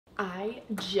I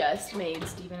just made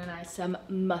Steven and I some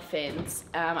muffins.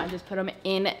 I just put them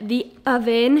in the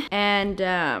oven, and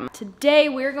today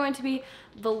we're going to be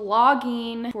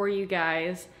vlogging for you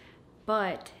guys,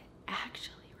 but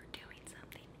actually we're doing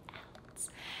something else.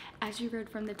 As you read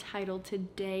from the title,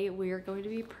 today we are going to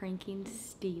be pranking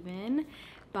Steven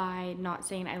by not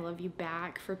saying I love you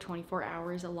back for 24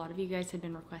 hours. A lot of you guys have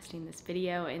been requesting this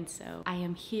video, and so I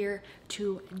am here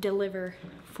to deliver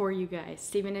for you guys.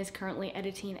 Steven is currently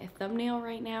editing a thumbnail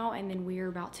right now, and then we are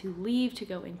about to leave to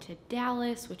go into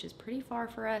Dallas, which is pretty far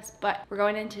for us, but we're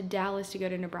going into Dallas to go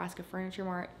to Nebraska Furniture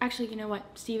Mart. Actually, you know what?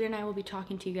 Steven and I will be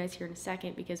talking to you guys here in a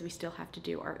second because we still have to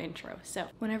do our intro. So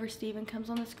whenever Steven comes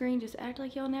on the screen, just act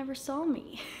like y'all never saw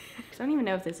me. Because I don't even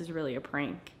know if this is really a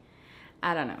prank.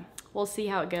 I don't know. We'll see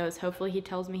how it goes. Hopefully he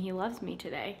tells me he loves me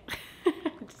today.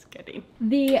 Just kidding.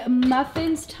 The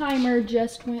muffins timer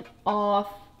just went off.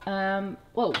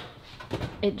 Whoa.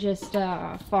 It just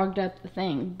fogged up the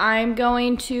thing. I'm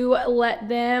going to let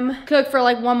them cook for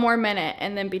like 1 more minute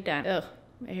and then be done. Ugh.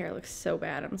 My hair looks so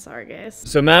bad. I'm sorry, guys.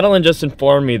 So Madeline just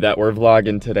informed me that we're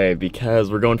vlogging today because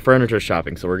we're going furniture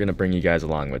shopping, so we're gonna bring you guys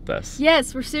along with us.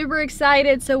 Yes, we're super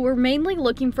excited. So we're mainly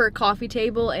looking for a coffee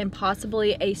table and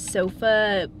possibly a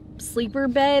sofa sleeper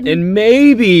bed. And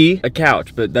maybe a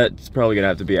couch, but that's probably gonna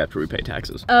have to be after we pay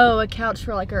taxes. Oh, a couch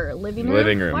for like our living room?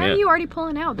 Living room, Why yeah. are you already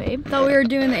pulling out, babe? Thought we were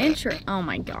doing the intro. Oh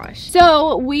my gosh.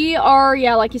 So we are,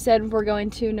 yeah, like you said, we're going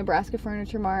to Nebraska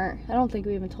Furniture Mart. I don't think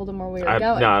we even told them where we were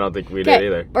going. No, I don't think we did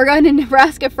either. We're going to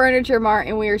Nebraska Furniture Mart,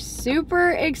 and we are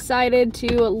super excited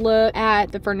to look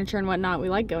at the furniture and whatnot. We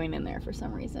like going in there for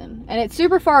some reason. And it's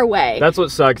super far away. That's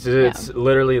what sucks, is it's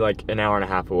literally like an hour and a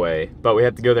half away, but we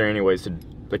have to go there anyways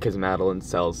because Madeline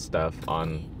sells stuff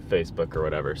on Facebook or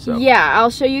whatever, so. Yeah, I'll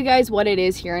show you guys what it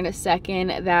is here in a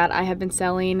second that I have been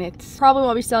selling. It's probably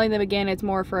won't be selling them again. It's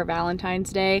more for a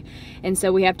Valentine's Day, and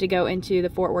so we have to go into the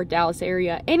Fort Worth, Dallas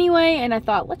area anyway, and I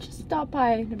thought, let's just stop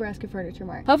by Nebraska Furniture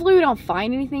Mart. Hopefully we don't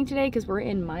find anything today because we're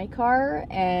in my car,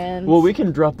 and... Well, we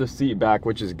can drop the seat back,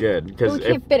 which is good, because we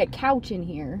can't fit a couch in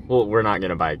here. Well, we're not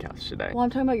gonna buy a couch today. Well, I'm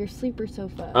talking about your sleeper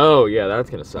sofa. Oh, yeah, that's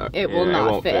gonna suck. It will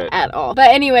not fit at all.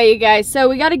 But anyway, you guys, so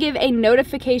we got to give a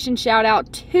notification shout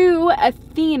out to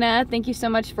Athena. Thank you so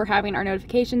much for having our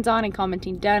notifications on and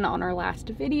commenting done on our last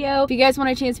video. If you guys want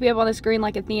a chance to be up on the screen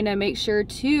like Athena, make sure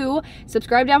to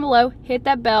subscribe down below, hit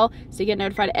that bell so you get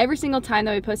notified every single time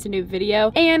that we post a new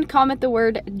video, and comment the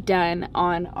word done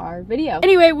on our video.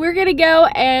 Anyway, we're gonna go,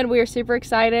 and we are super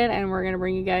excited, and we're gonna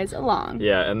bring you guys along.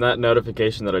 Yeah, and that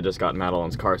notification that I just got in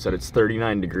Madeline's car said it's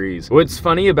 39 degrees. What's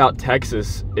funny about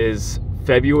Texas is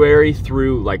February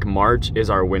through like March is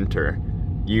our winter,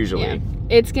 usually. Yeah.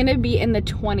 It's gonna be in the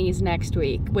 20s next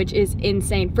week, which is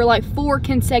insane, for like 4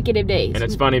 consecutive days. And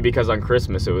it's funny because on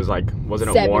Christmas it was like,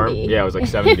 wasn't it 70. warm? Yeah, it was like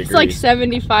 70 degrees. It's like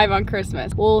 75 on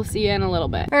Christmas. We'll see you in a little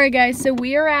bit. All right, guys, so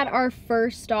we are at our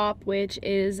first stop, which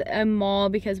is a mall,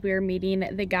 because we are meeting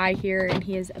the guy here, and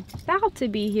he is about to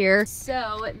be here.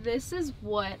 So this is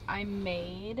what I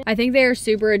made. I think they are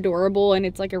super adorable, and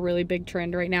it's like a really big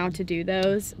trend right now to do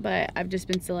those, but I've just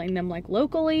been selling them like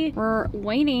locally. We're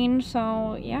waiting,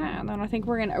 so yeah, and then I think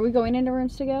are we going into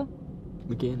rooms to go?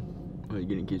 We can. Well, you're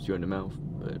gonna kiss you on the mouth,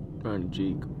 but on the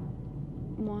cheek.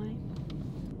 Why?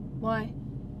 Why?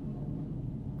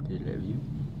 I love you.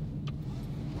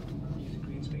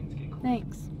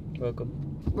 Thanks. Welcome.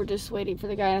 We're just waiting for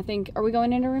the guy. I think, are we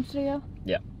going into rooms to go?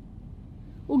 Yeah.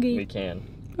 Okay. We can.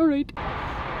 All right.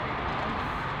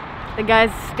 The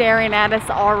guy's staring at us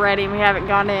already. We haven't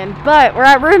gone in, but we're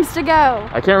at rooms to go.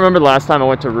 I can't remember the last time I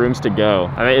went to rooms to go.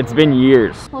 I mean, it's been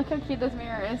years. Look how cute this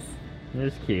mirror is.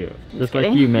 It's cute. Just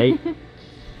kidding. like you, mate.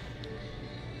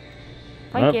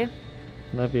 Thank you.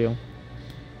 Love you.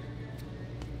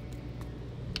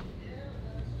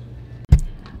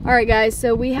 All right, guys,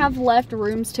 so we have left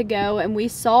rooms to go, and we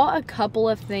saw a couple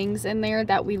of things in there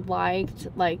that we liked,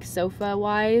 like sofa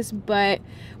wise, but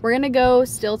we're gonna go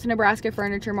still to Nebraska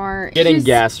Furniture Mart. Getting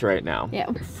gassed right now.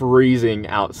 Yeah. Freezing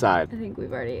outside. I think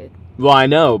we've already... Well, I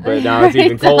know, but now it's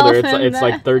even colder. It's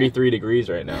like that. 33 degrees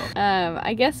right now.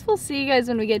 I guess we'll see you guys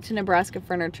when we get to Nebraska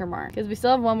Furniture Mart, because we still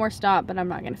have one more stop, but I'm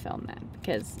not gonna film that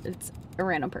because it's a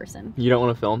random person. You don't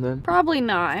want to film them? Probably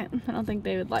not. I don't think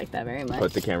they would like that very much.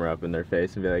 Put the camera up in their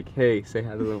face and be like, hey, say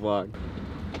hi to the vlog.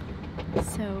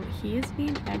 So he is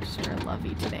being extra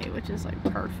lovey today, which is like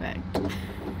perfect.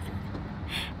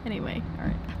 Anyway, all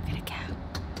right, I'm gonna go.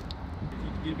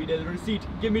 Give me that receipt.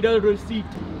 Give me that receipt.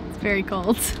 It's very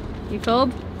cold. You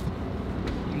cold?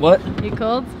 What? You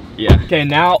cold? Yeah. Okay,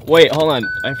 now, wait, hold on.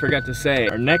 I forgot to say,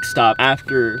 our next stop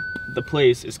after the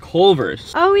place is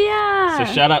Culver's. Oh, yeah.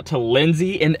 So shout out to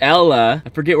Lindsay and Ella. I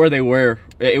forget where they were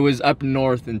It was up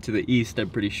north and to the east,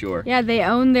 I'm pretty sure. Yeah, they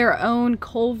own their own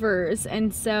Culvers,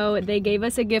 and so they gave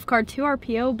us a gift card to our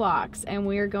P.O. box, and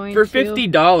we're going for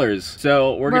 $50.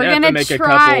 So we're gonna have to make a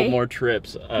couple more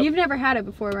trips up. You've never had it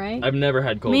before, right? I've never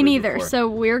had Culvers. Me neither. Before. So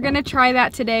we're gonna try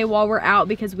that today while we're out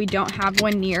because we don't have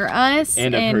one near us.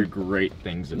 And I've heard great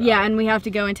things about it. Yeah, and we have to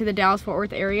go into the Dallas-Fort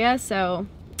Worth area, so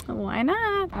why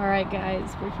not? All right, guys,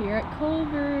 we're here at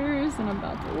Culver's and I'm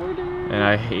about to order. And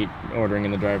I hate ordering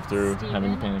in the drive-thru,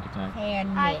 having a panic attack.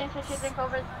 Hi, this is Susan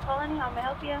Culver's Colony. How may I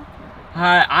help you?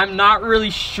 Hi, I'm not really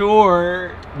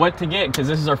sure what to get because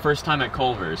this is our first time at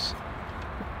Culver's.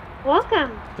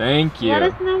 Welcome. Thank you. Let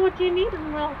us know what you need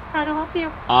and we'll try to help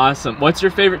you. Awesome. What's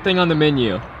your favorite thing on the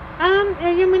menu?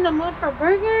 Are you in the mood for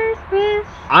burgers, fish,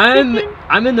 chicken?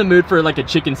 I'm in the mood for like a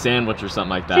chicken sandwich or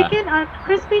something like that. Chicken,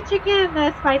 crispy chicken,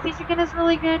 the spicy chicken is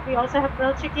really good. We also have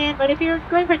grilled chicken, but if you're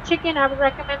going for chicken, I would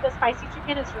recommend the spicy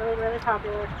chicken. It's really, really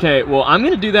popular. Okay, well, I'm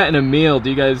gonna do that in a meal.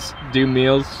 Do you guys do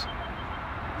meals?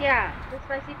 Yeah, the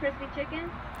spicy crispy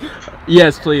chicken.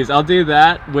 Yes, please. I'll do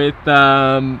that with,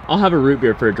 I'll have a root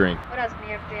beer for a drink. What else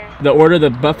may I have for you? The order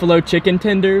the buffalo chicken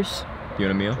tenders. Do you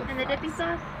want a meal? And the dipping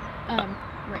sauce?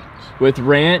 Ranch. With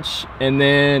ranch, and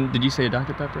then, did you say a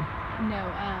Dr. Pepper? No,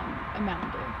 a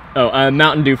Mountain Dew. Oh,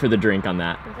 Mountain Dew for the drink on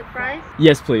that. With fries?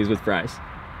 Yes, please, with fries.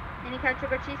 Any ketchup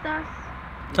or cheese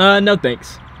sauce? No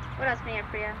thanks. What else may I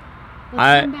have for you?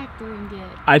 Let's come back through and get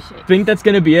I shakes. think that's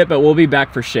gonna be it, but we'll be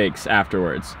back for shakes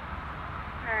afterwards.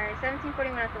 Alright,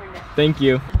 1741 out the window. Thank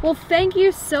you. Well, thank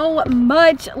you so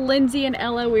much, Lindsay and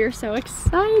Ella. We are so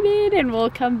excited, and we'll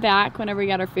come back whenever we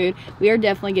got our food. We are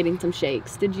definitely getting some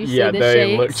shakes. Did you see the shakes? Yeah,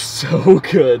 they look so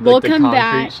good. We'll like the come concrete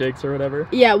back. shakes or whatever.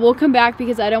 Yeah, we'll come back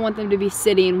because I don't want them to be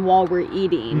sitting while we're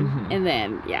eating. And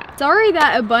then, yeah. Sorry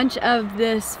that a bunch of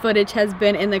this footage has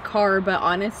been in the car, but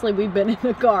honestly, we've been in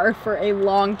the car for a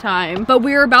long time. But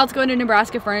we're about to go into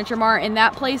Nebraska Furniture Mart, and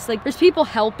that place, like, there's people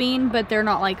helping, but they're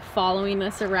not, like, following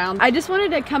us around. I just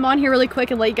wanted to come on here really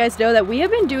quick and let you guys know that we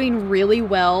have been doing really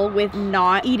well with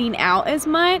not eating out as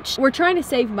much. We're trying to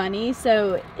save money,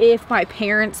 so if my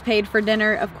parents paid for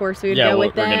dinner, of course we would go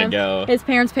with them. We're gonna go. His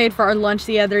parents paid for our lunch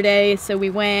the other day, so we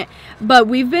went. But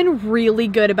we've been really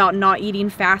good about not eating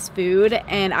fast food,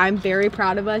 and I'm very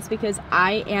proud of us because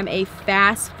I am a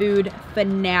fast food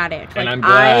fanatic. And like, I'm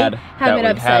glad I have that an we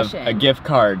obsession. have a gift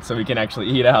card so we can actually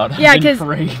eat out. Yeah, I've been 'cause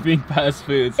craving fast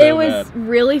food so it was bad.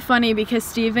 really funny because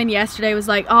Steven yesterday was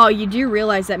like, oh, you do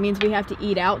realize that means we have to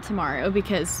eat out tomorrow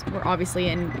because we're obviously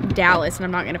in Dallas and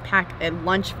I'm not going to pack a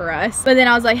lunch for us. But then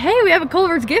I was like, hey, we have a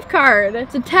Culver's gift card.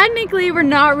 So technically we're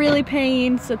not really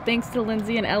paying. So thanks to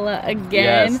Lindsay and Ella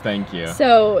again. Yes, thank you.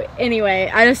 So anyway,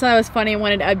 I just thought it was funny and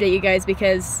wanted to update you guys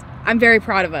because I'm very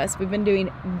proud of us. We've been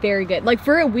doing very good. Like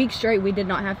for a week straight, we did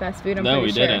not have fast food. No,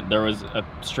 we didn't. There was a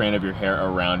strand of your hair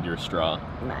around your straw.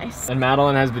 Nice. And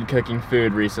Madeline has been cooking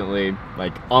food recently,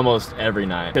 like almost every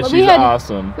night. Because Well, she's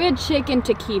awesome. We had chicken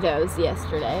taquitos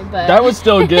yesterday, but That was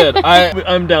still good.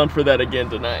 I'm down for that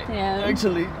again tonight. Yeah.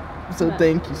 Actually, so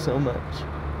thank you so much.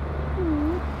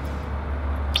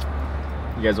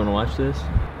 You guys want to watch this?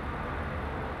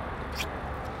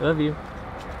 Love you.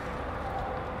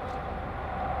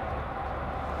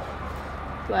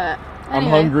 But I'm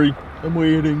anyway. hungry. I'm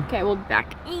waiting. Okay, we'll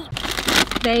back eat.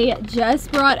 They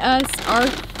just brought us our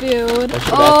food. I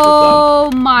should Oh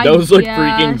ask for some. my Those look gosh.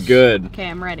 freaking good. Okay,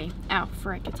 I'm ready. Ow,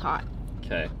 frick, it's hot.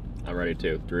 Okay, I'm ready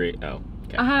too. 3, oh.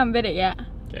 Okay. I haven't bit it yet.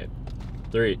 Okay.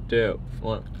 3, 2,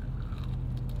 1.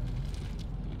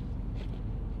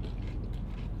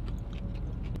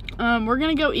 We're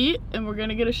gonna go eat and we're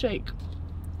gonna get a shake.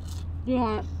 You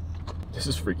want This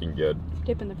is freaking good.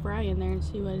 dip in the fry in there and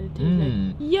see what it tastes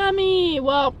like? Yummy!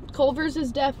 Well, Culver's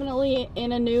is definitely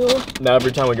in a new. Now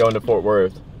every time we go into Fort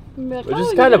Worth, Like, which oh,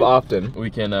 is you kind of can- often, we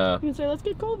can You can say, let's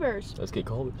get Culver's. let's get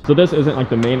cold. So this isn't like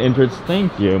the main entrance,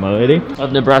 thank you, my lady,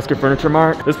 of Nebraska Furniture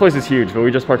Mart. This place is huge, but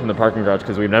we just parked in the parking garage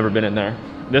because we've never been in there.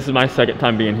 This is my second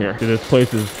time being here. This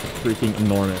place is freaking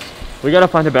enormous. We gotta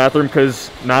find a bathroom because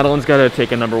Madeline's gotta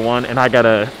take a #1 and I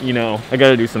gotta, you know, I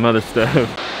gotta do some other stuff.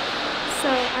 So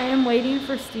I am waiting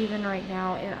for Steven right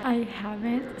now, and I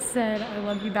haven't said I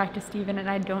love you back to Steven, and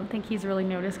I don't think he's really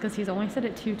noticed because he's only said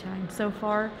it 2 times so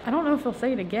far. I don't know if he'll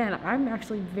say it again. I'm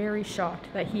actually very shocked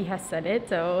that he has said it,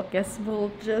 so guess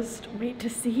we'll just wait to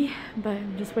see. But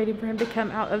I'm just waiting for him to come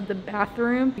out of the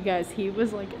bathroom. You guys, he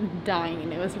was like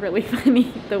dying. It was really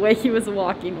funny. The way he was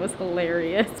walking was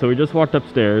hilarious. So we just walked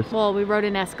upstairs. Well, we rode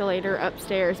an escalator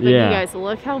upstairs, but Yeah. you guys,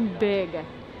 look how big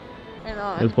and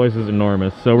on. This place is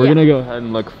enormous. So we're gonna go ahead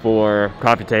and look for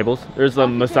coffee tables. There's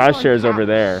some massage chairs over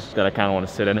there that I kind of want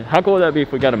to sit in. How cool would that be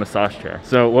if we got a massage chair?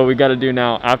 So what we got to do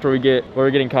now, after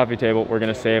we're getting coffee table, we're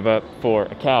gonna save up for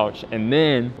a couch, and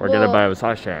then we're gonna buy a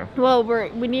massage chair. Well,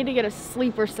 we need to get a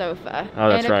sleeper sofa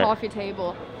and a coffee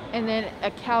table. And then a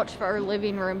couch for our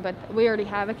living room, but we already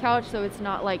have a couch, so it's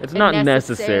not like it's not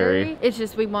necessary. It's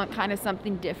just we want kind of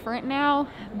something different now.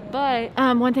 But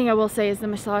one thing I will say is the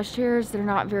massage chairs, they're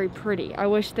not very pretty. I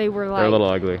wish they were like, they're a little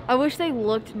ugly. I wish they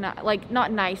looked like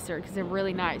not nicer, because they're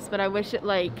really nice, but I wish it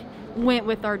like went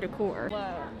with our decor.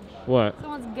 Whoa. What?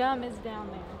 Someone's gum is down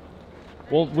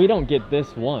there. Well, we don't get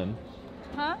this one.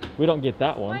 Huh? We don't get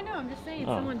that one. I know, I'm just saying,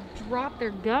 someone dropped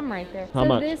their gum right there. How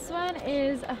much? This one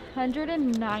is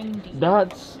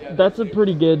 $190. That's a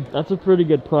pretty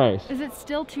good price. Is it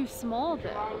still too small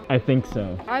though? I think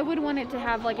so. I would want it to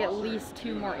have like at least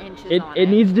 2 more inches on it. It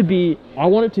needs to be, I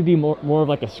want it to be more of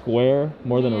like a square,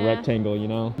 more than a rectangle, you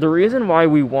know? The reason why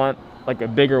we want like a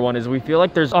bigger one is we feel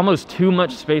like there's almost too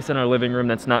much space in our living room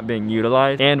that's not being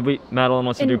utilized, and Madeline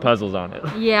wants to do puzzles on it.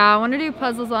 Yeah, I want to do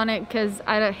puzzles on it because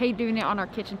I hate doing it on our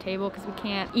kitchen table because we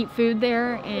can't eat food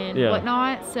there and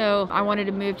whatnot. So I wanted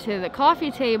to move to the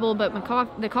coffee table, but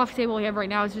the coffee table we have right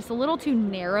now is just a little too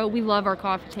narrow. We love our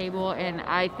coffee table, and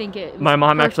I think my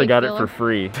mom actually got it for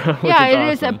free. Yeah,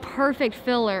 it is a perfect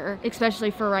filler,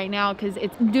 especially for right now because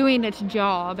it's doing its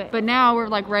job. But now we're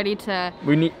like ready to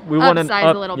we want to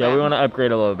upsize a little bit. Yeah, we want to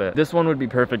upgrade a little bit. This one would be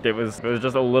perfect. It was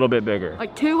just a little bit bigger,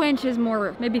 like 2 inches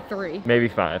more, maybe 3, maybe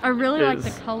 5. I really like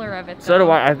the color of it though. So do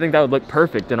I think that would look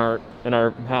perfect in our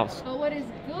house. But what is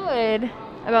good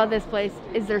about this place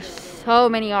is there's so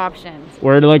many options.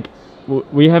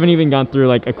 We haven't even gone through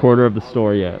like a quarter of the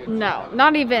store yet. No,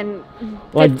 not even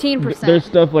 15%. Like, there's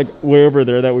stuff like way over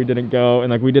there that we didn't go, and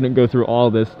like we didn't go through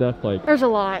all this stuff. Like there's a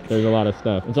lot of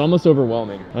stuff. It's almost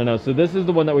overwhelming. I know. So this is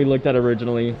the one that we looked at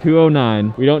originally,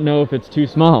 209. We don't know if it's too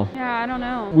small. Yeah, I don't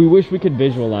know. We wish we could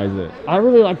visualize it. I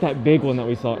really like that big one that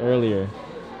we saw earlier.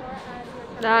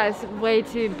 That is way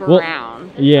too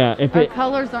brown. Well, yeah, our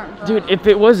colors aren't brown. Dude, if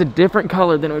it was a different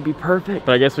color, then it would be perfect.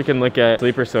 But I guess we can look at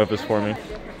sleeper sofas for me.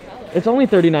 It's only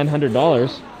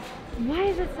 $3,900. Why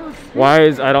is it so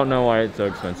expensive? I don't know why it's so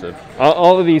expensive.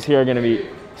 All of these here are gonna be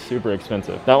super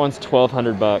expensive. That one's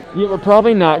 $1,200. Yeah, we're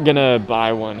probably not gonna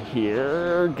buy one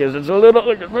here because it's a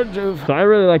little expensive. So I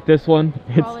really like this one.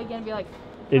 It's probably gonna be like,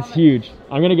 it's huge.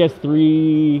 I'm gonna guess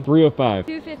 $305.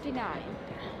 $259.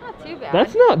 Not too bad.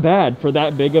 That's not bad for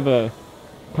that big of a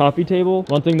coffee table.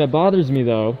 One thing that bothers me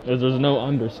though is there's no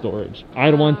under storage.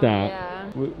 I'd want that. Yeah.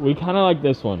 We kind of like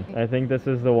this one. I think this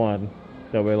is the one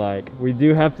that we like. We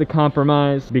do have to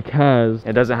compromise because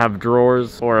it doesn't have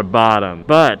drawers or a bottom,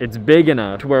 but it's big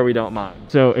enough to where we don't mind.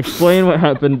 So explain what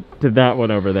happened to that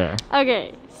one over there.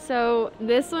 Okay, so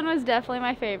this one was definitely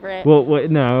my favorite. Well,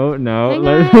 wait, no.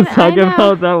 Let's talk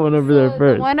about that one over there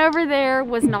first. The one over there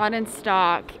was not in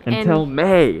stock until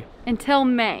May.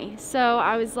 So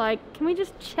I was like, can we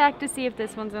just check to see if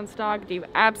this one's in stock? Do you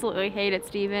absolutely hate it,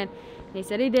 Steven? He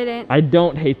said he didn't. I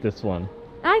don't hate this one.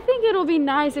 I think it'll be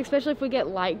nice, especially if we get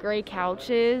light gray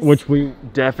couches. Which we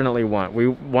definitely want. We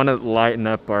want to lighten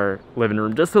up our living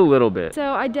room just a little bit.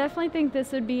 So I definitely think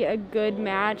this would be a good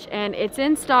match, and it's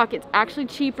in stock. It's actually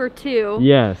cheaper too.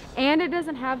 Yes. And it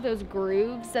doesn't have those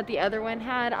grooves that the other one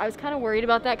had. I was kind of worried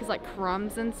about that because like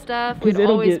crumbs and stuff would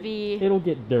always be... It'll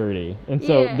get dirty. And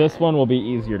so this one will be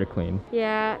easier to clean.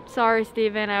 Yeah. Sorry,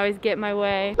 Steven. I always get my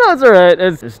way. No, it's all right.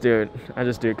 Just do it. I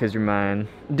just do it because you're mine.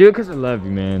 Do it because I love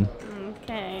you, man.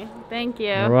 Okay, thank you.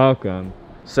 You're welcome.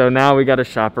 So now we got to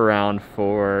shop around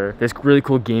for this really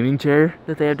cool gaming chair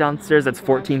that they have downstairs. That's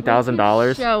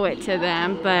 $14,000. Show it to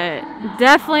them, but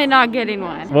definitely not getting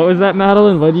one. What was that,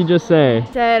 Madeline? What did you just say?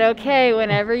 Said, okay,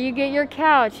 whenever you get your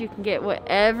couch, you can get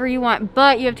whatever you want,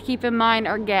 but you have to keep in mind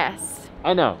our guests.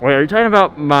 I know. Wait, are you talking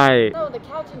about No, the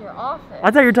couch in your office.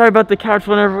 I thought you were talking about the couch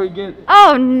whenever we get...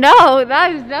 Oh, no.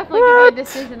 That is definitely going to be a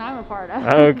decision I'm a part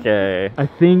of. Okay. I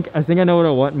think I know what I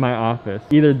want in my office.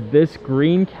 Either this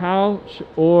green couch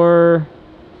or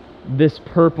this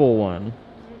purple one.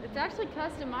 It's actually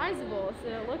customizable, so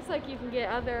it looks like you can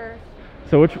get other...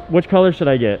 So which color should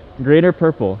I get? Green or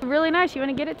purple? Really nice. You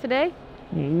want to get it today?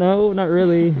 No, not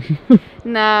really.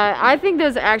 Nah, I think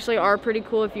those actually are pretty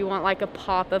cool if you want like a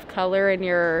pop of color in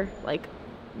your like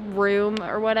room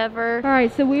or whatever. All right,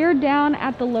 so we are down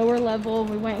at the lower level.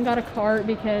 We went and got a cart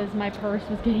because my purse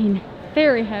was getting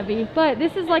very heavy. But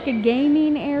this is like a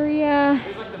gaming area.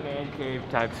 It's like the man cave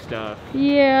type stuff.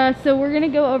 Yeah, so we're gonna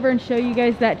go over and show you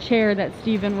guys that chair that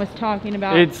Steven was talking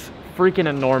about. It's freaking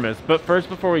enormous. But first,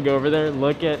 before we go over there,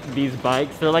 look at these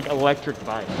bikes. They're like electric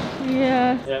bikes.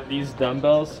 Yeah. Yeah, these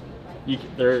dumbbells.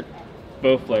 They're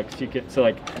Bowflex. You get so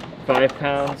like 5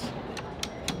 pounds.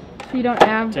 So you don't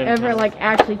have 10 ever pounds. like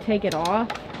actually take it off?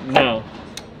 No.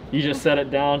 You just set it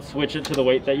down, switch it to the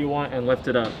weight that you want, and lift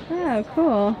it up. Oh,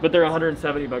 cool. But they're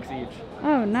 170 bucks each.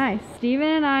 Oh, nice. Steven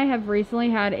and I have recently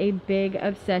had a big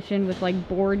obsession with like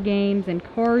board games and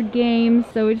card games.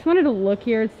 So we just wanted to look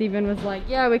here. Steven was like,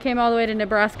 yeah, we came all the way to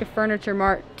Nebraska Furniture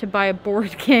Mart to buy a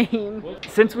board game.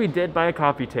 Since we did buy a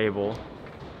coffee table,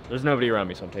 there's nobody around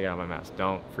me, so I'm taking out my mask.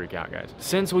 Don't freak out, guys.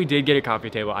 Since we did get a coffee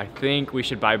table, I think we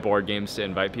should buy board games to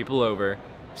invite people over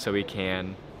so we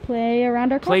can play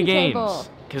around our play coffee games. table.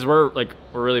 Because we're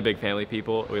really big family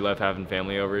people. We love having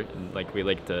family over, and like we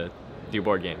like to do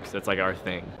board games. That's like our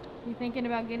thing. You thinking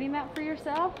about getting that for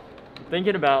yourself?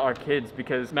 Thinking about our kids,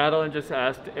 because Madeline just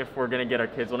asked if we're gonna get our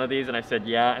kids one of these, and I said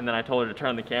yeah, and then I told her to turn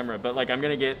on the camera. But like I'm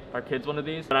gonna get our kids one of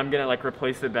these, but I'm gonna like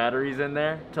replace the batteries in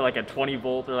there to like a 20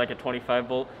 volt or like a 25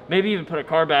 volt, maybe even put a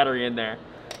car battery in there,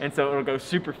 and so it'll go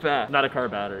super fast. Not a car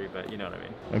battery, but you know what I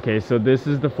mean. Okay, so this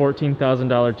is the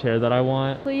 $14,000 chair that I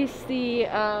want. Please see,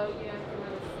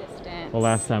 assistant. Well,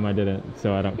 last time I didn't,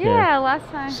 so I don't care. Yeah, last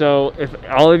time. So if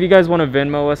all of you guys want to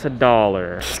Venmo us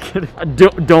 $1, just kidding.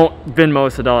 Don't Venmo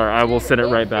us $1. I will send it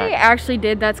right back. If they actually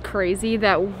did, that's crazy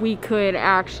that we could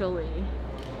actually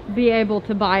be able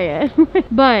to buy it.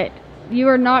 But you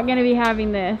are not going to be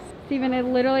having this. Steven, it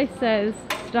literally says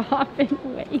stop and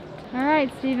wait. All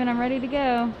right, Steven, I'm ready to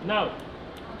go. No.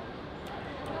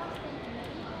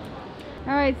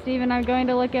 All right, Steven, I'm going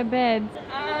to look at beds.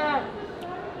 No.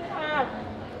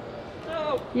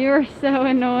 You are so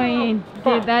annoying.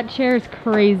 Dude, that chair is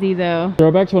crazy though.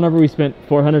 Throwback to whenever we spent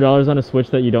 $400 on a Switch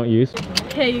that you don't use.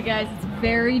 Okay, you guys, it's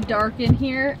very dark in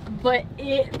here, but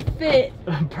it fit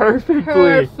Perfectly.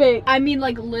 perfect. I mean,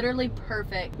 like literally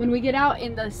perfect. When we get out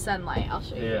in the sunlight, I'll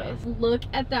show you guys. Look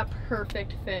at that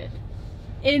perfect fit.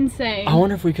 Insane. I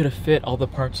wonder if we could have fit all the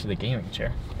parts of the gaming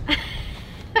chair.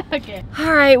 Okay.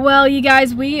 All right, well, you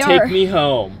guys, we are... Take me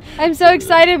home. I'm so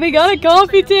excited. We got a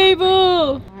coffee table.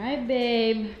 All right,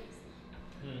 babe.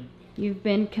 You've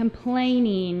been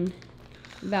complaining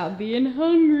about being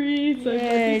hungry. So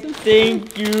Yay,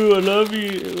 thank you. I love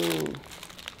you.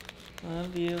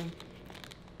 Love you.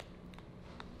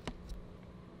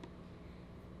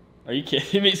 Are you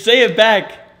kidding me? Say it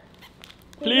back.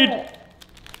 Please.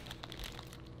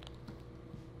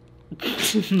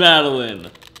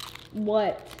 Madeline.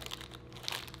 What?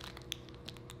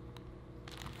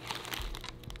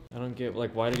 I don't get,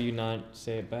 like, why do you not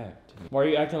say it back to me? Why are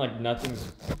you acting like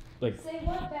nothing's, like... Say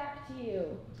what back to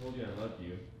you? I told you I loved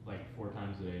you, like, 4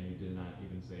 times today, and you did not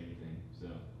even say anything, so...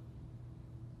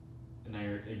 And now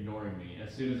you're ignoring me.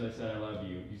 As soon as I said I love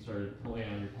you, you started pulling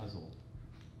on your puzzle.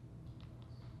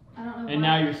 I don't know And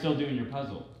now you're still doing your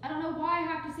puzzle. I don't know why I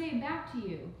have to say it back to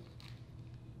you.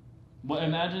 Well,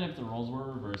 imagine if the roles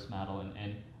were reversed, Madeline,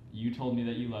 and you told me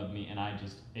that you loved me, and I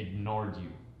just ignored you.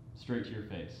 Straight to your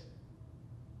face.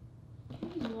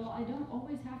 Okay, well, I don't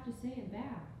always have to say it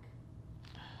back.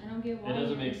 I don't get why. It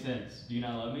doesn't make sense. Do you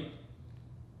not love me?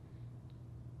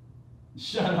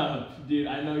 Shut up, dude.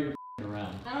 I know you're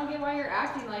around. I don't get why you're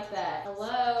acting like that.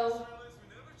 Hello?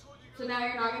 So now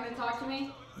you're not going to talk to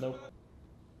me? Nope.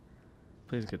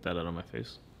 Please get that out of my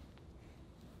face.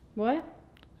 What?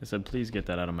 I said, please get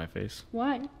that out of my face.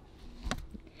 Why?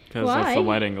 Because that's the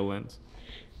wide angle lens.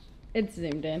 It's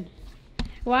zoomed in.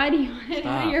 Why do you want it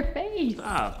out of your face?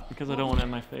 Stop. Because I don't want it in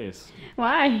my face.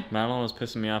 Why? Madeline was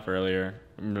pissing me off earlier.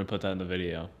 I'm going to put that in the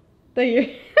video.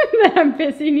 That I'm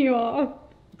pissing you off.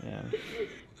 Yeah.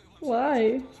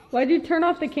 Why? Why'd you turn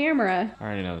off the camera? I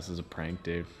already know this is a prank,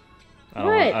 dude. What?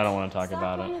 I don't want to talk Stop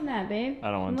about playing it. that, babe.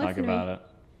 I don't want to talk Listen to me. about it.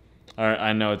 All right,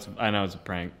 I know it's a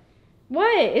prank.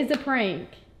 What is a prank?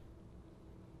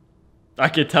 I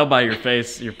could tell by your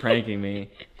face you're pranking me.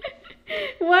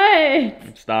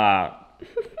 What? Stop.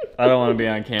 I don't want to be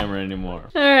on camera anymore.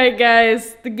 All right,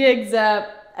 guys, the gig's up.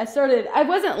 I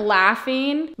wasn't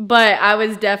laughing, but I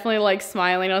was definitely like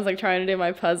smiling. I was like trying to do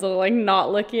my puzzle, like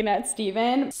not looking at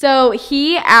Steven. So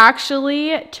he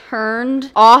actually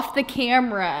turned off the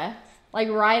camera, like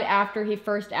right after he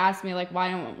first asked me, like,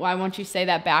 why won't you say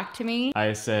that back to me?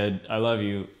 I said, I love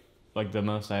you, like the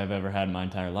most I have ever had in my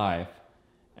entire life.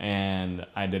 And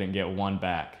I didn't get one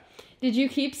back. Did you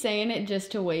keep saying it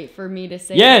just to wait for me to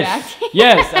say it back to you?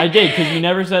 Yes, I did, because you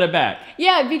never said it back.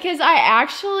 Yeah, because I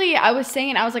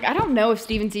was like, I don't know if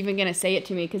Steven's even going to say it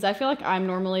to me, because I feel like I'm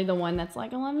normally the one that's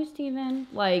like, I love you, Steven.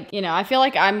 Like, you know, I feel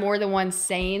like I'm more the one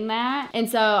saying that. And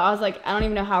so I was like, I don't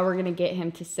even know how we're going to get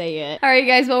him to say it. All right,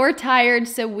 guys, well, we're tired,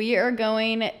 so we are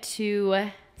going to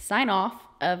sign off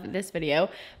of this video.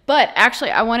 But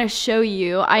actually, I want to show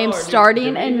you, I am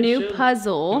starting a new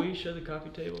puzzle. Can we show the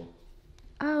coffee table?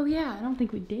 Oh yeah, I don't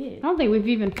think we did. I don't think we've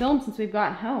even filmed since we've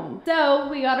gotten home. So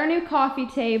we got our new coffee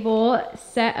table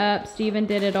set up. Steven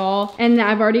did it all. And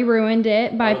I've already ruined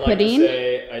it by putting. Like to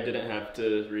say, I didn't have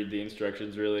to read the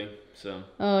instructions really, so.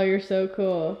 Oh, you're so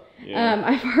cool. Yeah.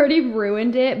 I've already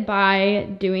ruined it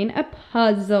by doing a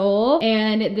puzzle.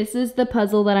 And this is the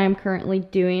puzzle that I'm currently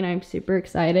doing. I'm super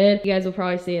excited. You guys will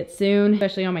probably see it soon,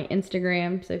 especially on my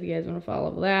Instagram. So if you guys want to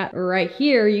follow that right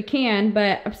here, you can.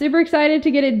 But I'm super excited to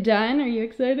get it done. Are you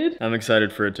excited? I'm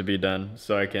excited for it to be done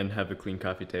so I can have a clean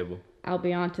coffee table. I'll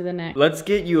be on to the next. Let's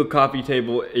get you a coffee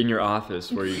table in your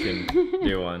office where you can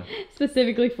do one.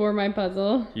 Specifically for my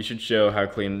puzzle. You should show how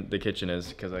clean the kitchen is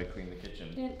because I cleaned the kitchen.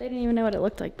 They didn't even know what it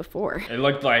looked like before. It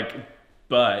looked like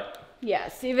butt. Yeah,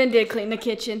 Steven did clean the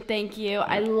kitchen. Thank you.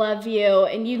 I love you.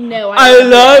 And you know I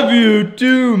love you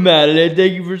too, Madeline.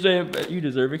 Thank you for saying that. You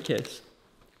deserve a kiss.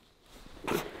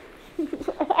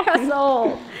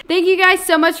 Asshole. Thank you guys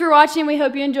so much for watching. We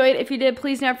hope you enjoyed. If you did,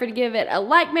 please don't forget to give it a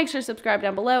like. Make sure to subscribe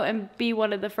down below and be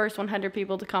one of the first 100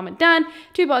 people to comment done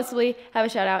to possibly have a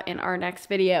shout out in our next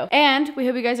video. And we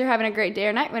hope you guys are having a great day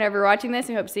or night whenever you're watching this.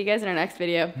 We hope to see you guys in our next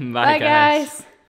video. Bye guys.